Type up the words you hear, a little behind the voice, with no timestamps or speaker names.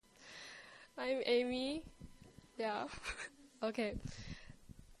I'm Amy. Yeah. Okay.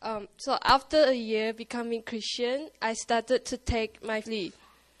 So after a year becoming Christian, I started to take my lead.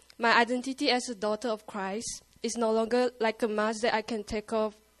 My identity as a daughter of Christ is no longer like a mask that I can take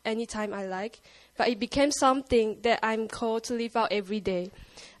off anytime I like, but it became something that I'm called to live out every day.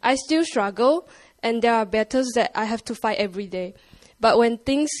 I still struggle, and there are battles that I have to fight every day. But when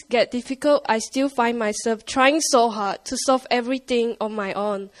things get difficult, I still find myself trying so hard to solve everything on my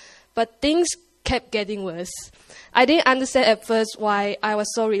own. But things kept getting worse. I didn't understand at first why I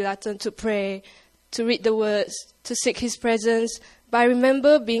was so reluctant to pray, to read the words, to seek His presence. But I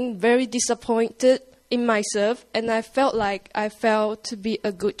remember being very disappointed in myself, and I felt like I failed to be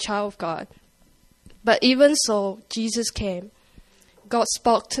a good child of God. But even so, Jesus came. God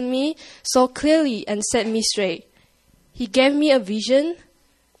spoke to me so clearly and set me straight. He gave me a vision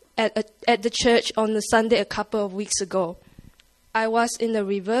at the church on a Sunday a couple of weeks ago. I was in the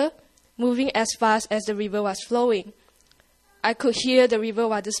river, moving as fast as the river was flowing. I could hear the river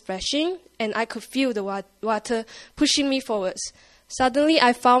water splashing, and I could feel the water pushing me forwards. Suddenly,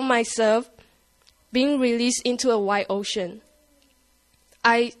 I found myself being released into a wide ocean.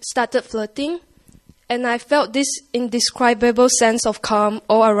 I started floating, and I felt this indescribable sense of calm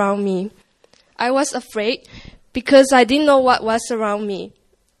all around me. I was afraid because I didn't know what was around me.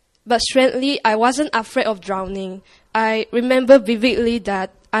 But strangely, I wasn't afraid of drowning. I remember vividly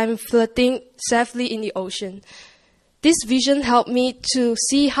that I'm floating safely in the ocean. This vision helped me to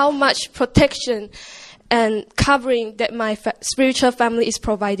see how much protection and covering that my spiritual family is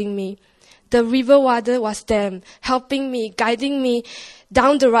providing me. The river water was them, helping me, guiding me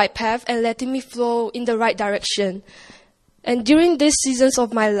down the right path and letting me flow in the right direction. And during these seasons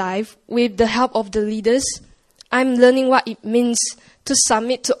of my life, with the help of the leaders, I'm learning what it means to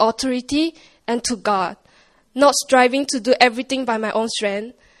submit to authority and to God, not striving to do everything by my own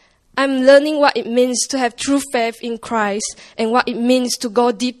strength. I'm learning what it means to have true faith in Christ and what it means to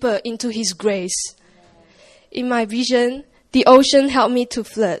go deeper into His grace. In my vision, the ocean helped me to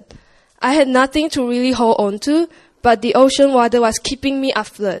float. I had nothing to really hold on to, but the ocean water was keeping me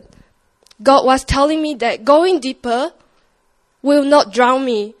afloat. God was telling me that going deeper will not drown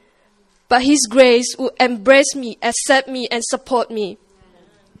me, but His grace will embrace me, accept me, and support me.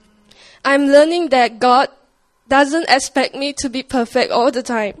 I'm learning that God doesn't expect me to be perfect all the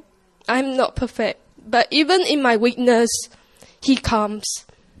time. I'm not perfect, but even in my weakness, He comes.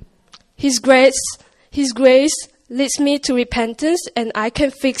 His grace leads me to repentance, and I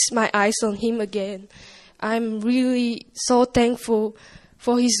can fix my eyes on Him again. I'm really so thankful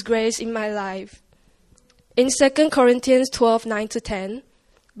for His grace in my life. In 2 Corinthians 12:9-10,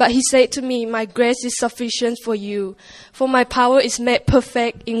 but He said to me, my grace is sufficient for you, for my power is made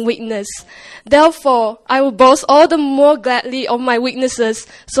perfect in weakness. Therefore, I will boast all the more gladly of my weaknesses,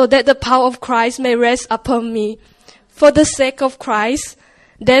 so that the power of Christ may rest upon me. For the sake of Christ,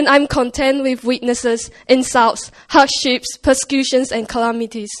 then I'm content with weaknesses, insults, hardships, persecutions, and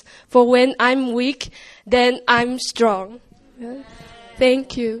calamities. For when I'm weak, then I'm strong.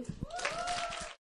 Thank you.